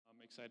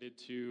excited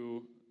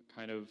to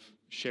kind of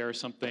share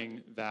something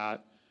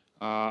that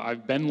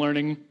I've been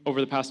learning over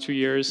the past 2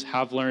 years,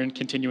 have learned,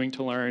 continuing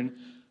to learn,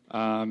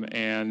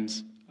 and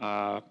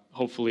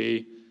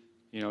hopefully,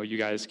 you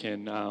guys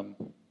can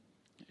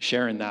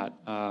share in that.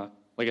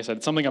 Like I said,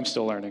 it's something I'm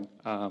still learning.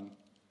 But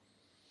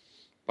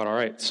all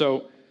right,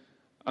 so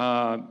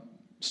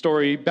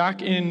story.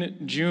 Back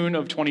in June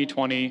of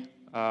 2020,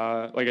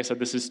 like I said,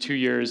 this is 2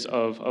 years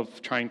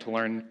of trying to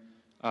learn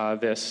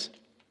this.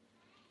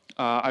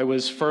 I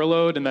was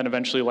furloughed and then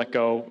eventually let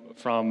go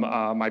from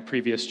my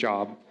previous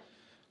job.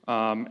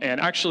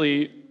 And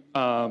actually,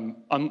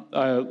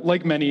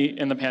 like many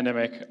in the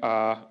pandemic,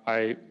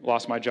 I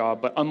lost my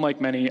job. But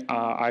unlike many,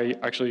 I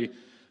actually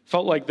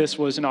felt like this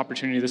was an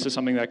opportunity. This is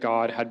something that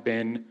God had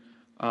been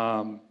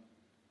kind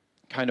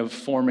of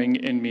forming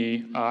in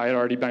me. I had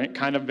already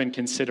been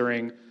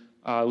considering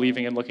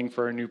leaving and looking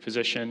for a new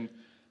position.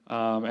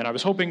 And I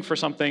was hoping for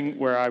something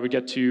where I would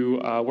get to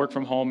work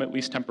from home, at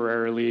least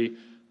temporarily,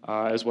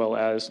 as well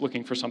as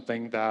looking for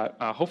something that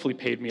hopefully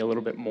paid me a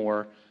little bit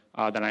more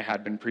than I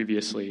had been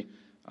previously.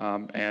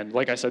 And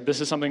like I said,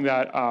 this is something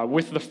that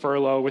with the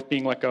furlough, with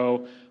being let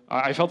go,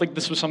 I felt like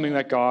this was something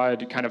that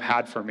God kind of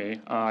had for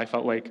me. I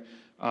felt like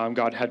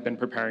God had been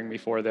preparing me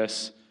for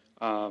this.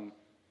 And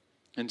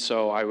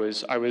so I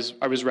was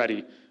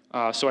ready.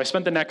 So I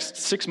spent the next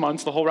 6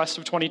 months, the whole rest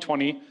of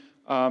 2020,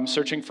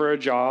 searching for a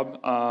job,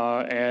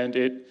 and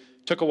it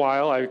took a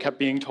while. I kept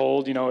being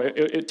told,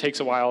 it takes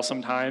a while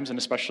sometimes, and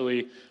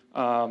especially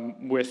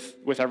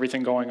with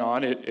everything going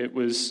on, it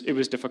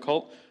was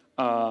difficult.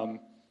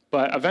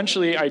 But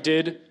eventually, I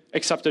did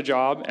accept a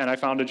job, and I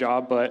found a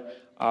job, but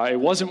it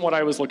wasn't what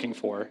I was looking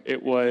for.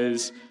 It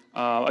was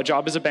a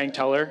job as a bank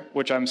teller,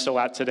 which I'm still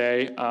at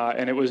today,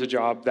 and it was a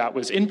job that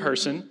was in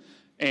person,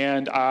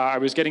 and I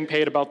was getting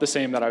paid about the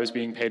same that I was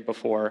being paid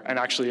before, and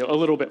actually a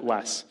little bit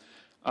less.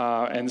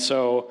 And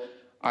so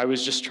I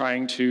was just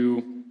trying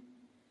to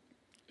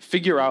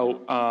figure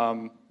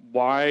out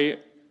why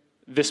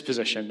this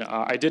position.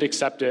 I did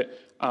accept it,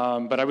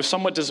 but I was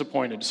somewhat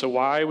disappointed. So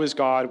why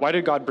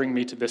did God bring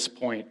me to this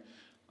point?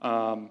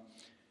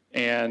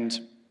 And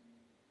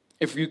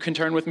if you can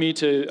turn with me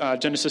to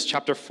Genesis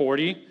chapter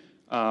 40,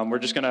 we're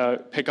just going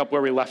to pick up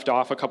where we left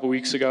off a couple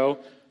weeks ago.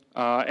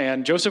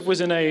 And Joseph was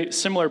in a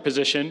similar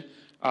position.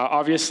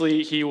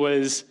 Obviously, he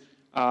was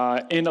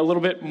in a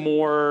little bit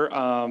more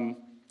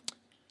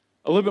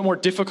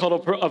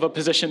difficult of a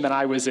position than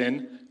I was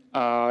in.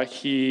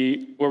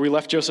 Where we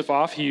left Joseph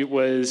off, he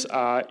was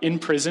in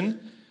prison,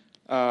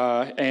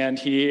 and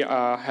he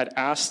had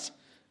asked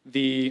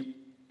the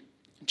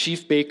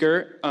chief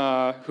baker,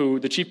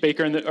 the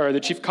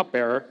chief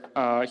cupbearer,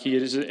 he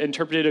has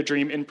interpreted a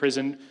dream in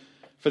prison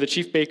for the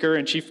chief baker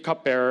and chief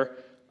cupbearer,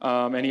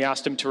 and he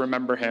asked him to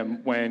remember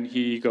him when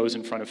he goes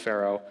in front of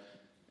Pharaoh.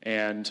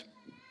 And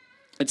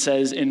it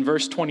says in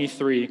verse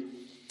 23,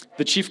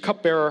 the chief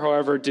cupbearer,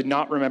 however, did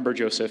not remember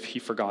Joseph. He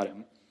forgot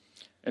him.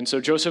 And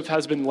so Joseph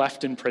has been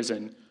left in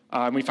prison.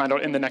 And we find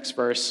out in the next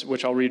verse,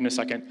 which I'll read in a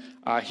second,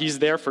 he's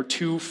there for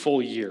 2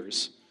 full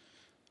years.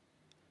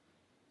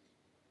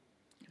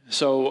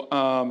 So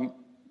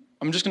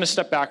I'm just going to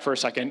step back for a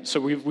second. So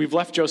we've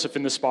left Joseph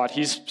in this spot.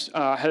 He's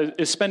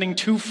is spending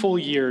 2 full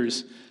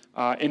years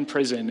in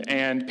prison.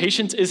 And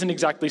patience isn't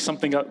exactly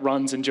something that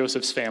runs in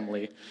Joseph's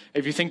family.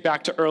 If you think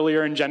back to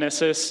earlier in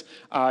Genesis,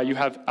 you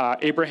have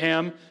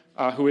Abraham,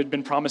 who had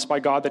been promised by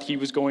God that he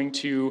was going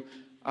to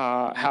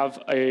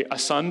have a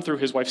son through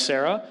his wife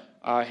Sarah.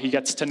 He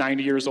gets to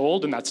 90 years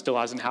old, and that still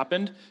hasn't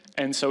happened.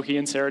 And so he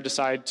and Sarah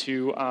decide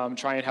to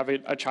try and have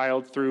a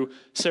child through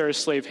Sarah's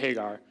slave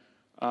Hagar.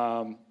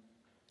 And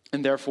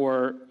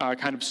therefore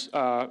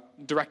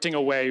directing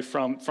away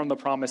from the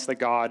promise that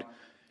God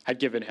had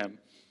given him.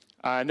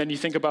 And then you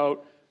think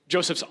about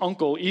Joseph's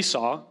uncle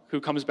Esau, who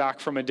comes back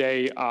from a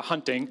day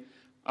hunting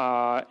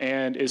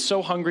and is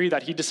so hungry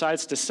that he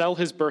decides to sell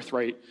his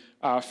birthright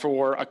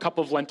for a cup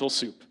of lentil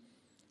soup,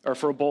 or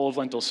for a bowl of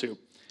lentil soup.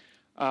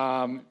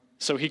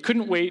 So he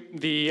couldn't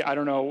wait I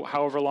don't know,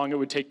 however long it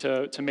would take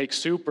to make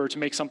soup or to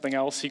make something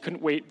else. He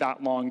couldn't wait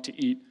that long to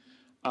eat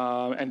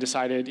and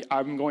decided,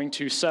 I'm going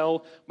to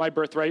sell my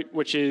birthright,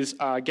 which is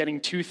getting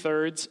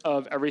 2/3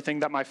 of everything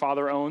that my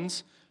father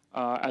owns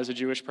as a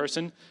Jewish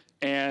person,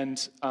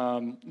 and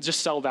just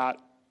sell that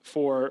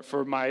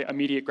for my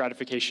immediate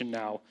gratification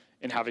now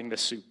in having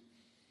this soup.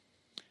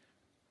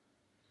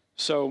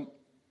 So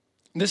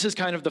this is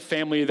kind of the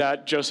family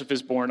that Joseph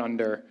is born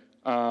under.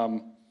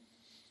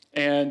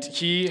 And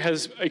he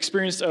has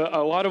experienced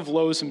a lot of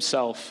lows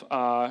himself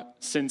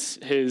since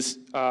his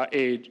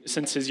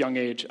young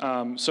age.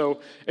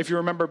 So if you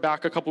remember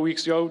back a couple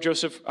weeks ago,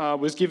 Joseph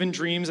was given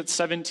dreams at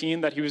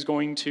 17 that he was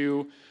going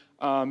to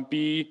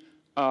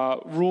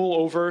rule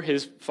over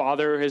his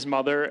father, his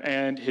mother,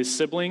 and his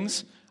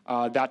siblings,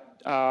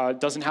 That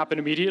doesn't happen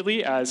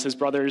immediately, as his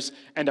brothers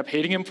end up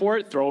hating him for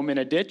it, throw him in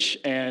a ditch,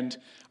 and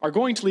are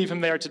going to leave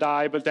him there to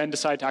die, but then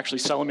decide to actually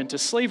sell him into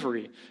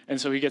slavery. And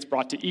so he gets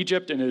brought to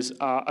Egypt and is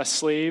a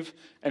slave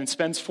and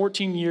spends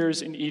 14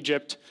 years in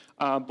Egypt,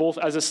 both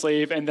as a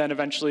slave and then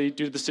eventually,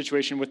 due to the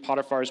situation with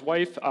Potiphar's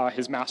wife,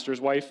 his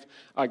master's wife,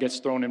 gets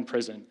thrown in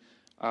prison.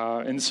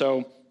 And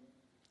so,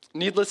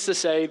 needless to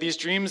say, these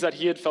dreams that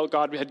he had felt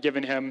God had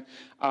given him,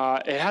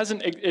 it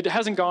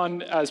hasn't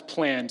gone as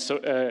planned. So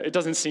it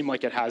doesn't seem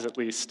like it has, at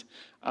least.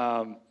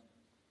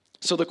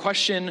 So the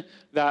question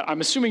that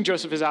I'm assuming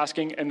Joseph is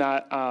asking, and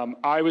that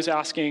I was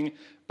asking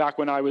back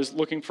when I was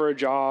looking for a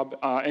job,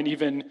 and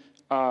even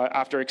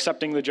after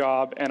accepting the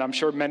job, and I'm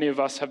sure many of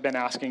us have been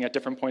asking at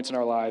different points in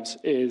our lives,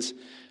 is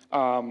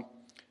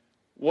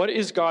what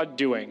is God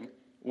doing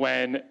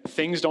when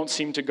things don't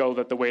seem to go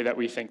the way that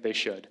we think they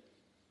should?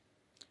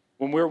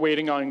 When we're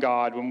waiting on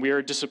God, when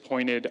we're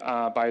disappointed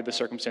by the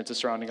circumstances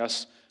surrounding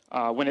us,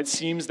 when it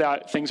seems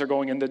that things are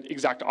going in the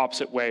exact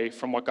opposite way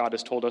from what God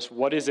has told us,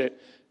 what is it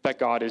that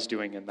God is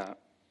doing in that?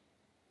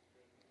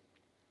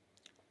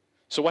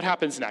 So what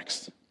happens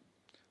next?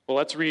 Well,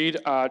 let's read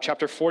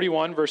chapter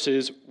 41,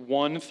 verses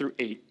 1 through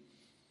 8.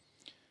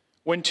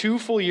 When 2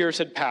 full years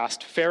had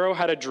passed, Pharaoh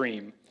had a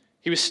dream.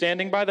 He was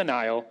standing by the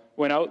Nile,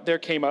 when out there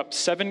came up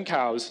 7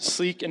 cows,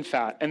 sleek and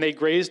fat, and they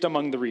grazed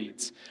among the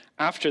reeds.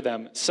 After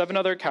them, 7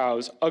 other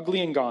cows,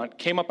 ugly and gaunt,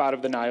 came up out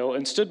of the Nile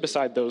and stood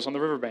beside those on the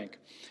riverbank.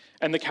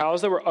 And the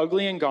cows that were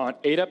ugly and gaunt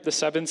ate up the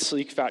 7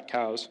 sleek, fat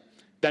cows.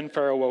 Then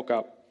Pharaoh woke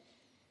up.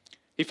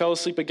 He fell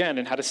asleep again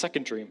and had a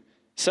second dream.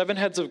 7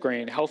 heads of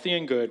grain, healthy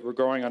and good, were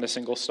growing on a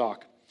single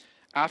stalk.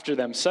 After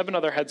them, 7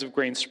 other heads of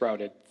grain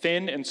sprouted,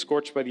 thin and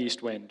scorched by the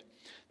east wind.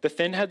 The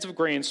thin heads of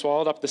grain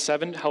swallowed up the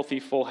 7 healthy,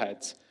 full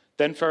heads.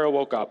 Then Pharaoh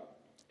woke up.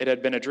 It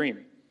had been a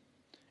dream.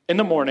 In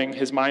the morning,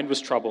 his mind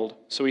was troubled,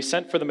 so he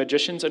sent for the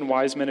magicians and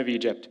wise men of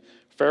Egypt.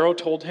 Pharaoh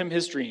told him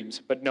his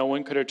dreams, but no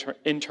one could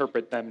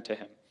interpret them to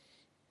him.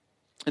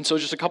 And so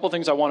just a couple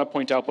things I want to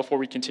point out before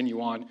we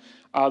continue on.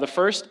 The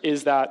first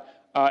is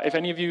that if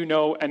any of you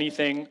know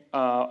anything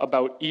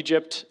about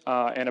Egypt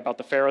and about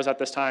the pharaohs at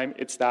this time,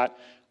 it's that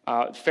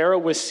Pharaoh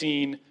was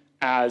seen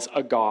as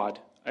a god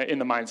in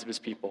the minds of his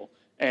people.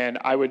 And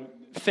I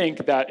would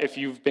think that if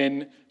you've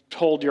been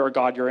told you're a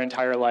god your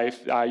entire life,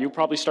 you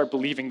probably start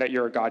believing that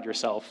you're a god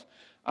yourself.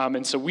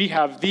 And so we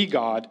have the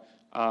God,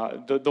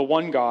 the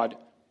one God,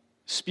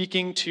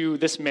 speaking to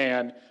this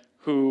man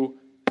who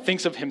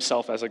thinks of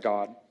himself as a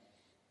god.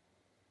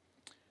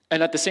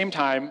 And at the same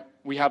time,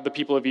 we have the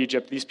people of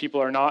Egypt. These people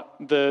are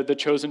not the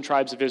chosen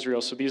tribes of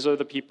Israel, so these are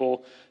the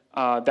people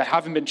that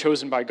haven't been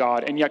chosen by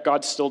God, and yet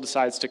God still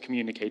decides to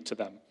communicate to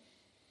them.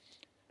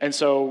 And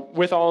so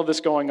with all of this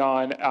going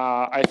on,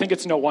 I think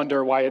it's no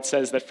wonder why it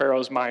says that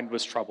Pharaoh's mind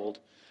was troubled.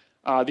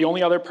 The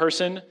only other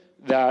person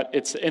that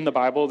it's in the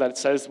Bible that it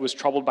says was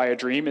troubled by a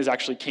dream is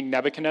actually King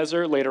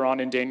Nebuchadnezzar later on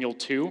in Daniel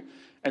 2.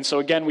 And so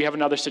again, we have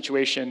another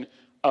situation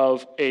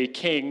of a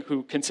king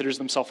who considers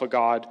himself a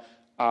god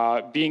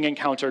being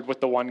encountered with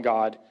the one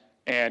God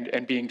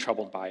and being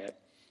troubled by it.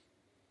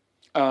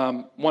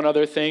 One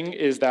other thing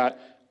is that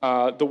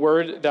the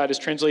word that is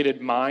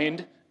translated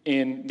mind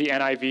in the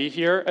NIV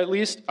here, at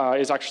least,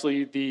 is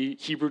actually the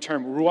Hebrew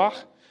term ruach,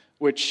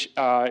 which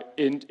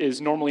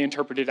is normally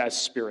interpreted as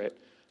spirit.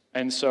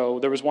 And so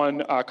there was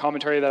one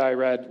commentary that I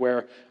read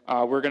where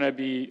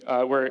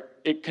where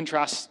it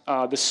contrasts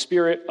the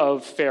spirit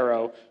of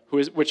Pharaoh,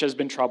 which has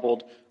been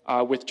troubled,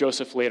 with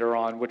Joseph later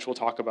on, which we'll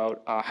talk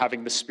about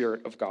having the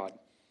Spirit of God.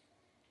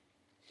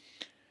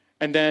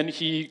 And then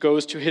he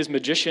goes to his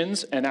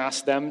magicians and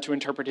asks them to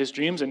interpret his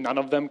dreams, and none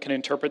of them can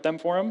interpret them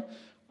for him.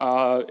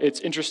 It's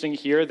interesting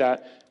here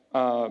that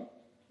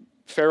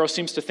Pharaoh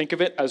seems to think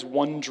of it as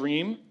one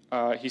dream.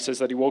 He says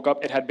that he woke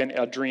up, it had been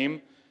a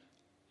dream,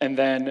 and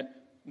then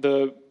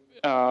the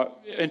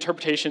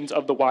interpretations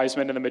of the wise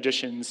men and the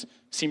magicians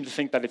seem to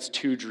think that it's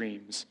 2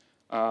 dreams,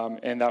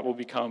 and that will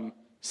become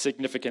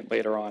significant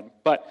later on.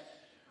 But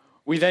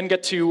we then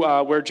get to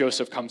where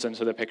Joseph comes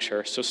into the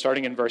picture. So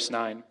starting in verse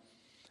 9.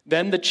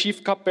 Then the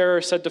chief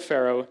cupbearer said to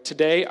Pharaoh,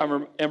 "Today I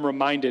am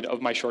reminded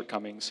of my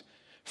shortcomings.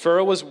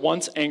 Pharaoh was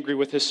once angry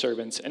with his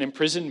servants and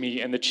imprisoned me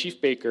and the chief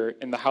baker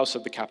in the house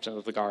of the captain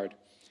of the guard.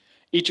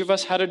 Each of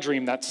us had a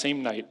dream that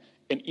same night,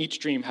 and each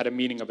dream had a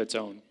meaning of its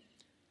own.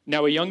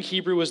 Now a young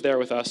Hebrew was there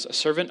with us, a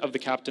servant of the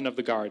captain of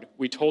the guard.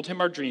 We told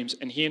him our dreams,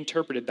 and he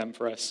interpreted them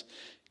for us,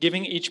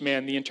 giving each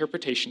man the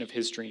interpretation of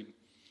his dream.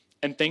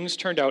 And things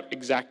turned out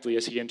exactly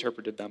as he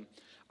interpreted them.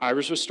 I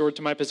was restored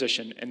to my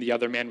position, and the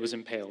other man was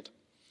impaled.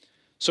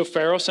 So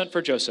Pharaoh sent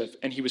for Joseph,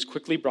 and he was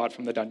quickly brought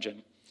from the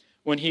dungeon.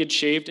 When he had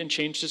shaved and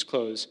changed his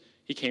clothes,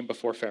 he came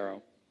before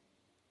Pharaoh.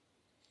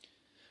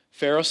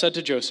 Pharaoh said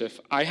to Joseph,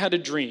 I had a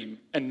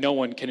dream, and no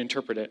one can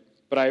interpret it.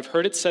 But I have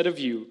heard it said of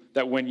you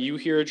that when you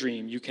hear a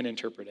dream, you can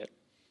interpret it.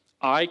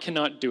 I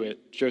cannot do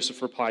it,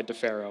 Joseph replied to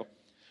Pharaoh,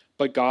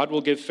 but God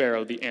will give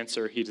Pharaoh the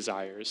answer he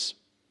desires.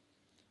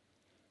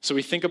 So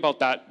we think about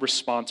that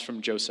response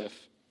from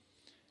Joseph.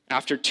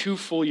 After 2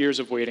 full years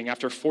of waiting,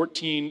 after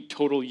 14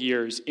 total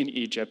years in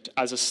Egypt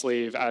as a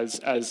slave,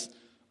 as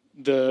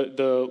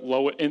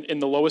in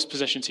the lowest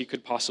positions he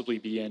could possibly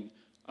be in.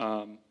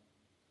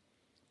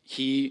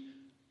 He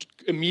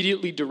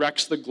immediately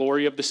directs the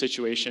glory of the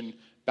situation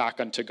back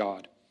unto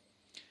God.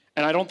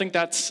 And I don't think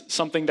that's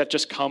something that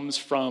just comes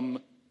from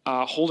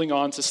holding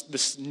on to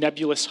this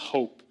nebulous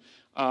hope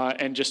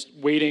and just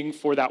waiting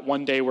for that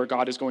one day where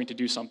God is going to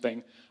do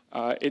something.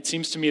 It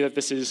seems to me that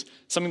this is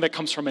something that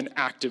comes from an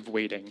active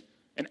waiting,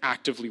 and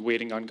actively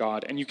waiting on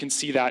God. And you can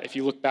see that if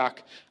you look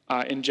back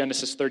in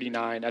Genesis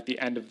 39, at the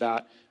end of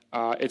that,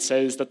 it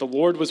says that the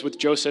Lord was with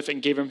Joseph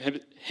and gave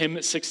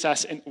him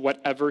success in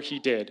whatever he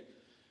did.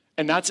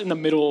 And that's in the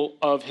middle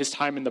of his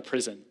time in the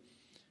prison.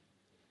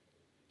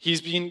 He's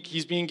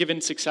being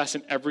given success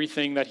in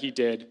everything that he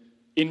did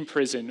in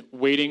prison,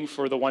 waiting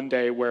for the one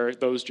day where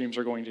those dreams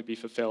are going to be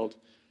fulfilled.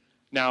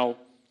 Now,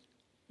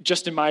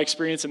 just in my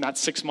experience in that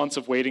 6 months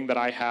of waiting that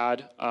I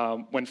had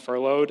when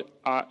furloughed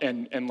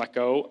and let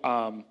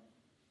go,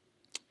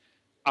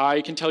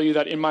 I can tell you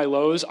that in my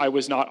lows, I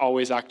was not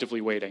always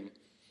actively waiting.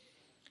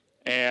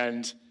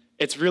 And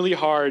it's really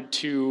hard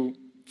to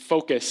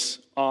focus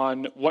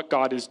on what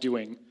God is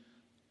doing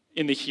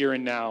in the here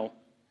and now,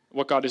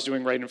 what God is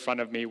doing right in front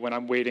of me when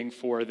I'm waiting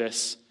for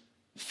this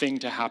thing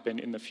to happen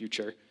in the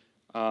future.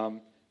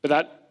 But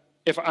that,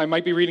 if I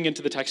might be reading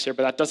into the text here,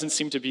 but that doesn't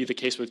seem to be the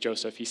case with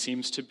Joseph. He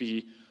seems to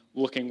be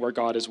looking where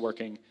God is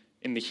working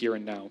in the here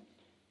and now.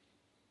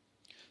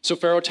 So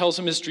Pharaoh tells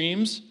him his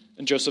dreams,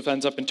 and Joseph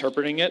ends up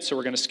interpreting it. So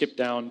we're going to skip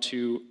down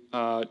to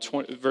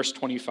verse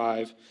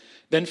 25.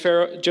 Then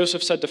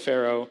Joseph said to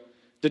Pharaoh,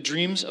 "The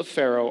dreams of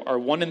Pharaoh are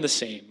one and the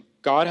same.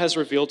 God has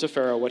revealed to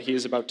Pharaoh what he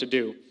is about to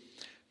do.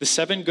 The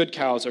 7 good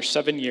cows are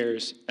 7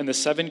 years, and the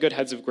 7 good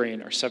heads of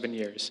grain are 7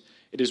 years.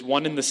 It is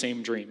one and the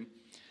same dream.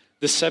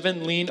 The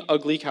 7 lean,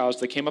 ugly cows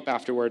that came up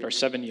afterward are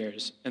 7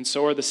 years, and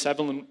so are the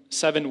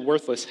 7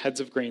 worthless heads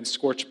of grain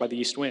scorched by the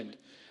east wind.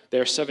 They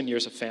are 7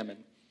 years of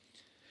famine.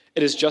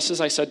 It is just as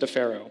I said to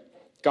Pharaoh.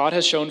 God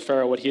has shown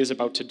Pharaoh what he is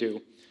about to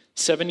do.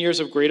 7 years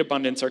of great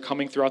abundance are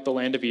coming throughout the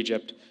land of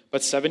Egypt,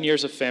 but 7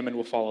 years of famine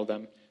will follow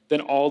them.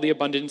 Then all the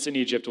abundance in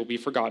Egypt will be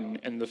forgotten,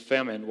 and the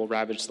famine will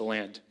ravage the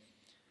land.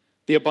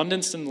 The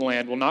abundance in the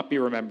land will not be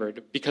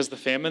remembered, because the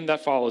famine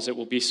that follows it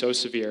will be so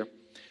severe.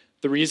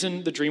 The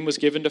reason the dream was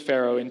given to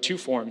Pharaoh in 2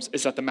 forms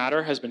is that the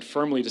matter has been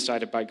firmly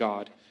decided by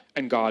God,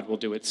 and God will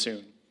do it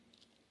soon."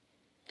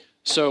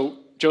 So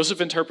Joseph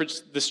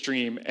interprets this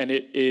dream, and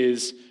it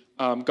is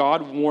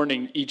God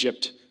warning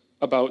Egypt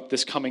about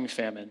this coming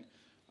famine.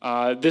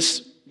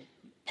 This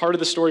part of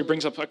the story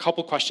brings up a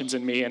couple questions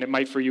in me, and it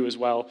might for you as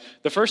well.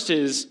 The first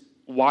is,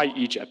 why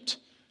Egypt?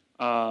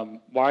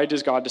 Why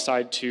does God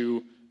decide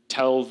to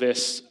tell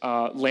this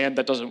land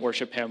that doesn't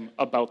worship him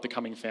about the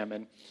coming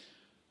famine?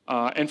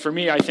 And for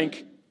me, I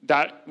think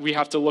that we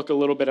have to look a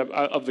little bit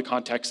of the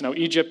context. Now,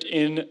 Egypt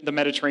in the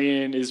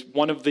Mediterranean is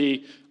one of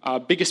the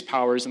biggest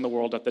powers in the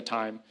world at the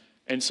time.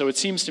 And so it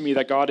seems to me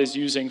that God is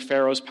using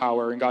Pharaoh's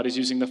power, and God is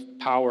using the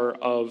power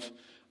of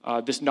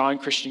this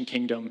non-Christian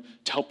kingdom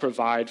to help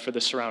provide for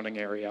the surrounding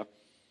area.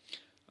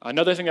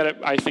 Another thing that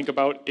I think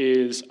about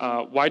is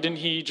why didn't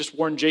he just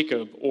warn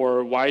Jacob?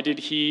 Or why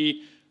didn't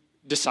he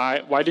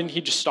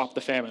just stop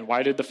the famine?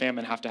 Why did the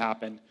famine have to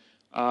happen?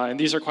 And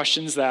these are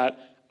questions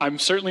that I'm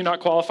certainly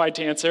not qualified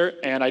to answer,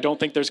 and I don't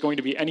think there's going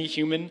to be any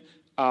human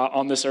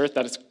on this earth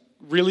that is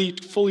really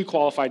fully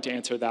qualified to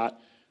answer that.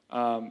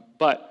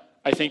 But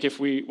I think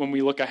when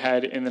we look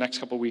ahead in the next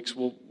couple of weeks,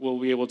 we'll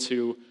be able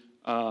to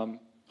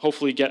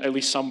hopefully get at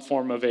least some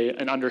form of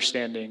an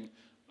understanding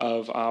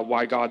of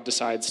why God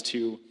decides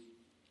to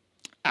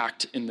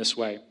act in this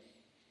way.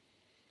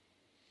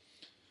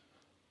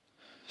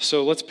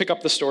 So let's pick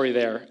up the story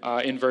there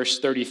in verse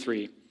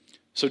 33.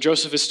 So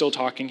Joseph is still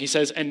talking. He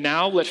says, "And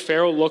now let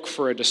Pharaoh look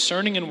for a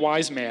discerning and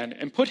wise man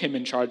and put him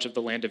in charge of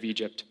the land of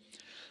Egypt.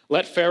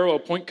 Let Pharaoh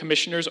appoint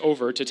commissioners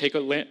over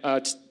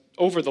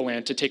the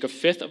land to take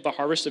 1/5 of the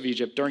harvest of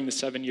Egypt during the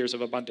 7 years of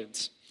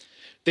abundance.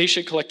 They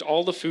should collect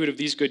all the food of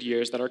these good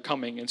years that are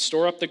coming and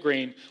store up the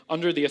grain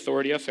under the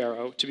authority of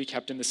Pharaoh to be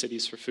kept in the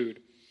cities for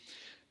food.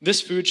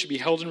 This food should be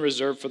held in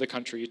reserve for the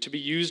country to be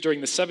used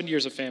during the 7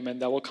 years of famine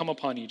that will come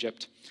upon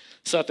Egypt,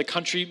 so that the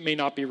country may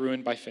not be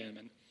ruined by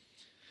famine."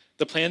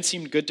 The plan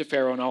seemed good to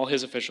Pharaoh and all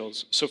his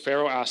officials, so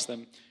Pharaoh asked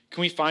them,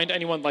 "Can we find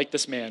anyone like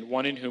this man,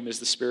 one in whom is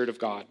the Spirit of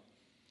God?"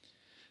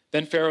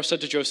 Then Pharaoh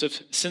said to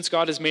Joseph, "Since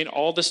God has made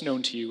all this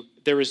known to you,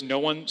 there is no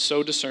one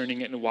so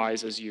discerning and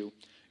wise as you.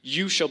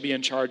 You shall be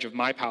in charge of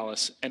my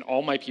palace, and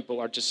all my people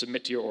are to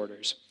submit to your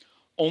orders.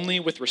 Only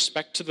with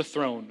respect to the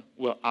throne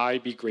will I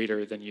be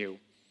greater than you."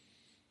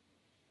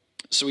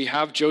 So we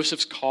have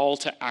Joseph's call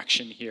to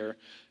action here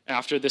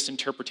after this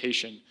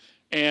interpretation.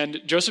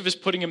 And Joseph is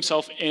putting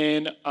himself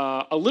in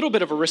a little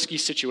bit of a risky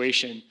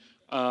situation.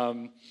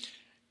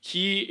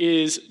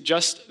 He is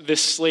just this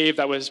slave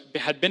that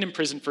had been in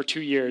prison for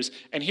 2 years,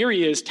 and here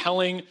he is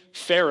telling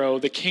Pharaoh,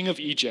 the king of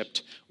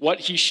Egypt,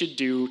 what he should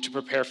do to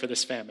prepare for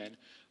this famine.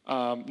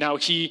 Now,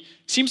 he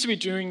seems to be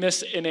doing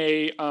this in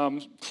a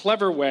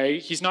clever way.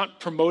 He's not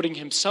promoting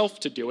himself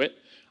to do it,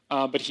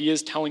 but he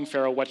is telling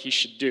Pharaoh what he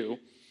should do.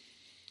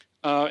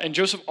 And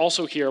Joseph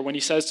also here, when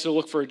he says to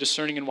look for a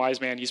discerning and wise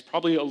man, he's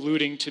probably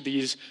alluding to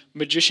these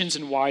magicians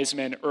and wise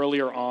men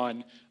earlier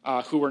on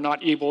who were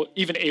not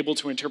even able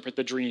to interpret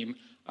the dream.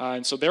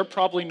 And so they're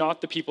probably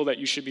not the people that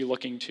you should be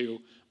looking to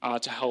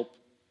help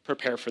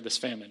prepare for this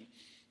famine.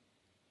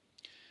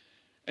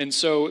 And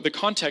so the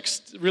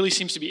context really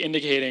seems to be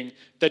indicating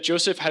that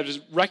Joseph has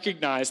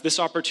recognized this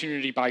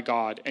opportunity by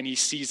God, and he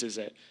seizes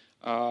it.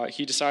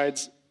 He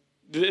decides,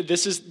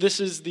 this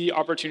is the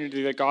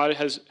opportunity that God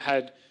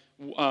had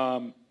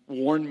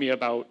warned me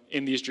about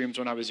in these dreams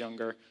when I was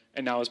younger,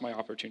 and now is my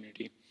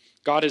opportunity.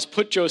 God has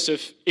put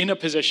Joseph in a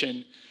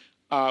position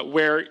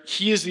where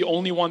he is the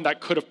only one that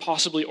could have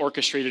possibly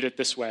orchestrated it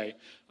this way,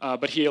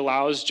 but he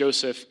allows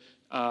Joseph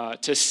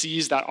to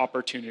seize that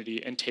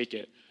opportunity and take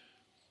it.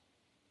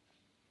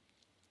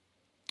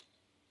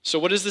 So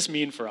what does this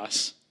mean for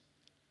us?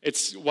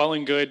 It's well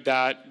and good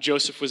that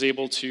Joseph was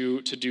able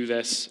to do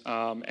this,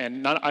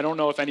 and I don't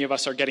know if any of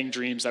us are getting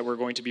dreams that we're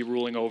going to be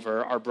ruling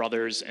over our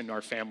brothers and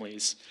our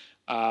families,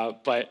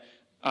 but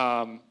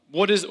how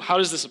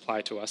does this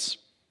apply to us?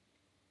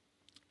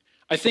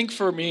 I think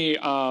for me,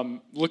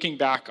 looking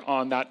back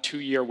on that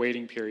 2-year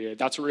waiting period,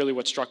 that's really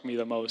what struck me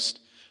the most.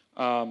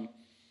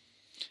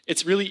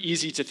 It's really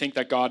easy to think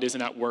that God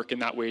isn't at work in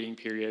that waiting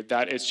period,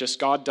 that it's just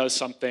God does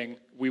something,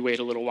 we wait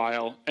a little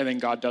while, and then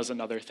God does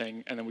another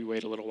thing, and then we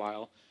wait a little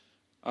while.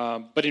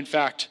 But in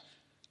fact,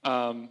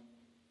 God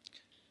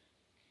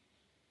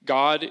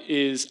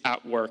is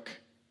at work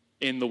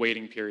in the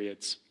waiting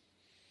periods.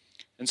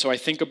 And so I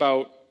think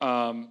about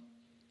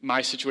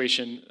my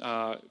situation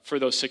for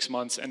those 6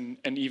 months and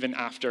even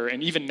after,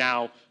 and even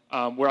now,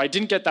 where I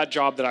didn't get that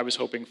job that I was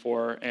hoping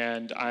for,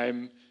 and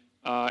I'm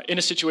in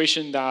a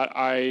situation that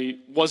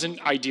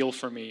wasn't ideal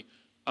for me.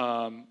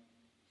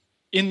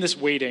 In this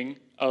waiting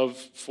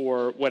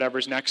for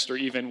whatever's next or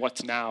even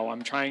what's now,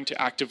 I'm trying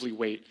to actively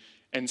wait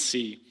and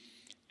see.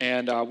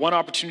 And one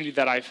opportunity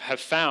that I have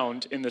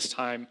found in this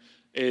time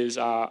is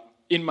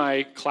in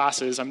my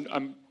classes.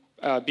 I'm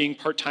being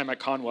part-time at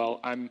Conwell.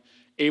 I'm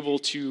able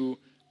to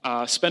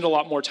spend a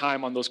lot more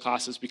time on those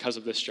classes because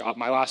of this job.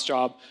 My last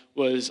job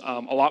was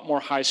a lot more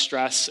high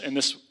stress, and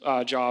this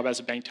job as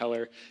a bank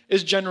teller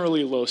is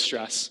generally low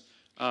stress.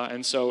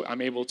 And so I'm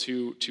able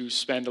to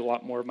spend a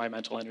lot more of my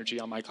mental energy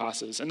on my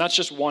classes. And that's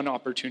just one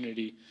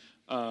opportunity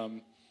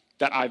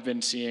that I've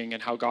been seeing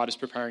and how God is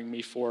preparing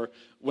me for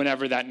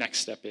whenever that next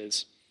step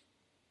is.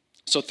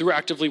 So through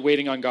actively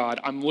waiting on God,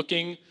 I'm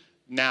looking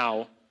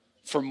now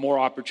for more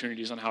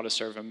opportunities on how to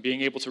serve him,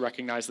 being able to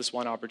recognize this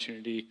one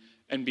opportunity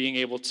and being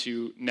able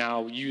to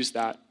now use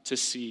that to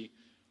see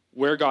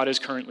where God is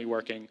currently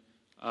working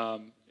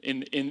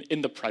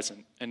in the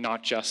present and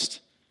not just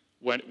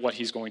what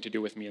he's going to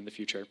do with me in the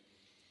future.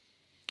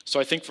 So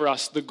I think for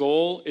us, the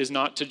goal is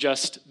not to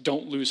just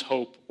don't lose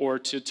hope or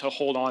to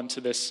hold on to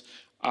this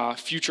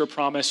future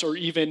promise or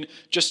even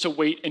just to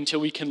wait until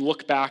we can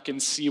look back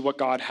and see what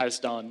God has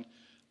done,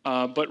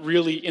 but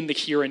really in the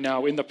here and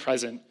now, in the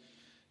present,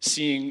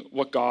 seeing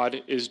what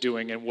God is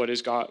doing and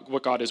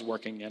what God is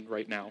working in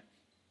right now.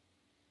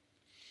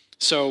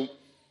 So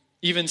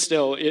even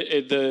still,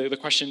 the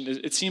question is,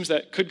 it seems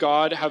that could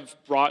God have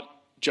brought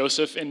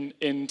Joseph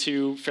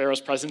into Pharaoh's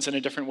presence in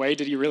a different way?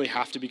 Did he really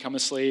have to become a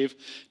slave?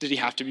 Did he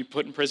have to be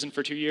put in prison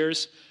for 2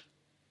 years?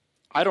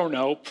 I don't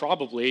know,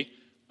 probably.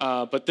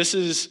 But this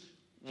is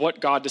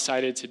what God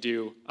decided to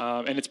do.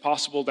 And it's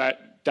possible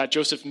that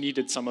Joseph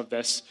needed some of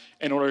this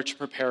in order to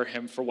prepare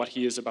him for what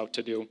he is about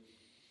to do.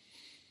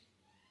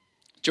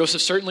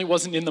 Joseph certainly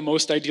wasn't in the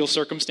most ideal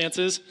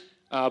circumstances,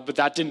 but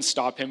that didn't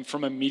stop him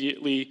from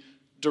immediately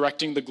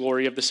directing the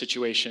glory of the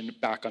situation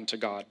back unto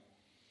God.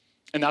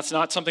 And that's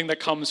not something that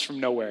comes from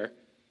nowhere,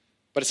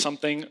 but it's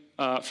something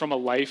from a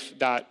life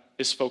that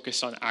is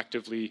focused on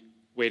actively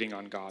waiting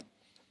on God.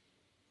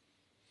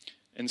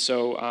 And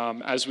so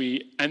as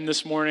we end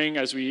this morning,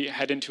 as we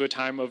head into a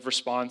time of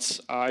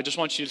response, I just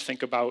want you to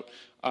think about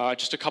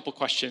just a couple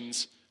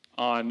questions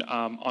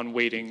on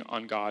waiting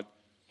on God.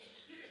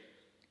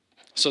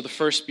 So the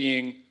first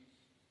being,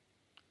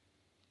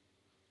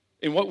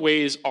 in what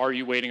ways are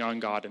you waiting on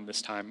God in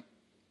this time?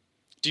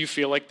 Do you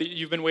feel like that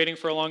you've been waiting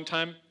for a long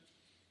time?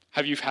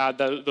 Have you had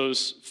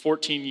those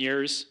 14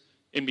 years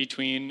in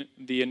between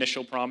the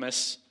initial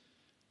promise?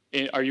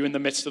 Are you in the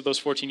midst of those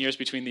 14 years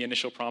between the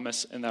initial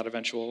promise and that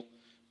eventual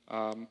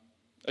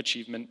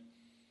achievement?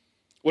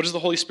 What is the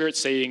Holy Spirit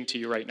saying to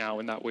you right now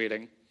in that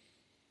waiting?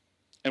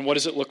 And what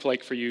does it look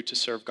like for you to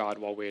serve God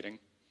while waiting?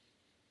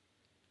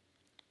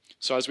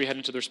 So as we head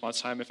into the response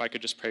time, if I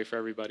could just pray for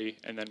everybody,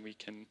 and then we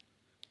can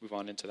move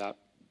on into that.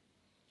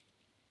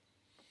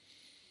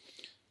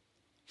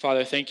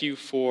 Father, thank you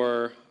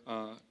for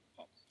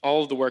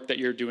all of the work that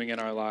you're doing in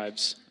our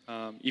lives,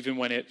 even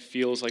when it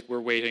feels like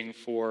we're waiting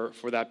for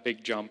that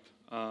big jump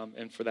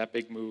and for that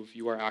big move.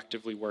 You are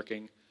actively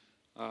working.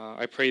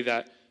 I pray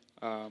that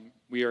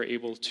we are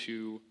able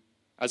to,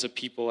 as a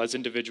people, as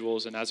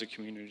individuals, and as a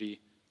community,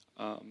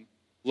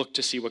 look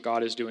to see what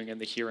God is doing in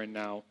the here and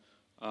now,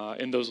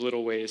 in those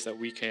little ways that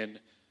we can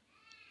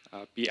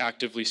be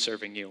actively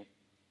serving you.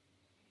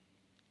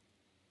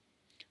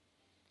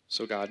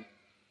 So God,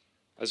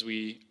 as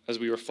we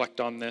reflect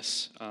on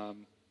this,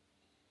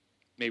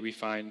 may we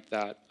find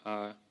that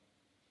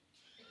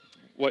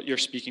what you're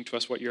speaking to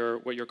us, what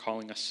you're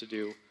calling us to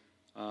do,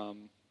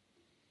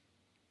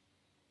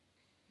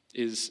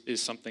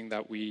 is something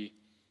that we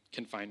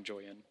can find joy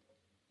in.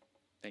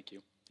 Thank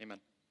you. Amen.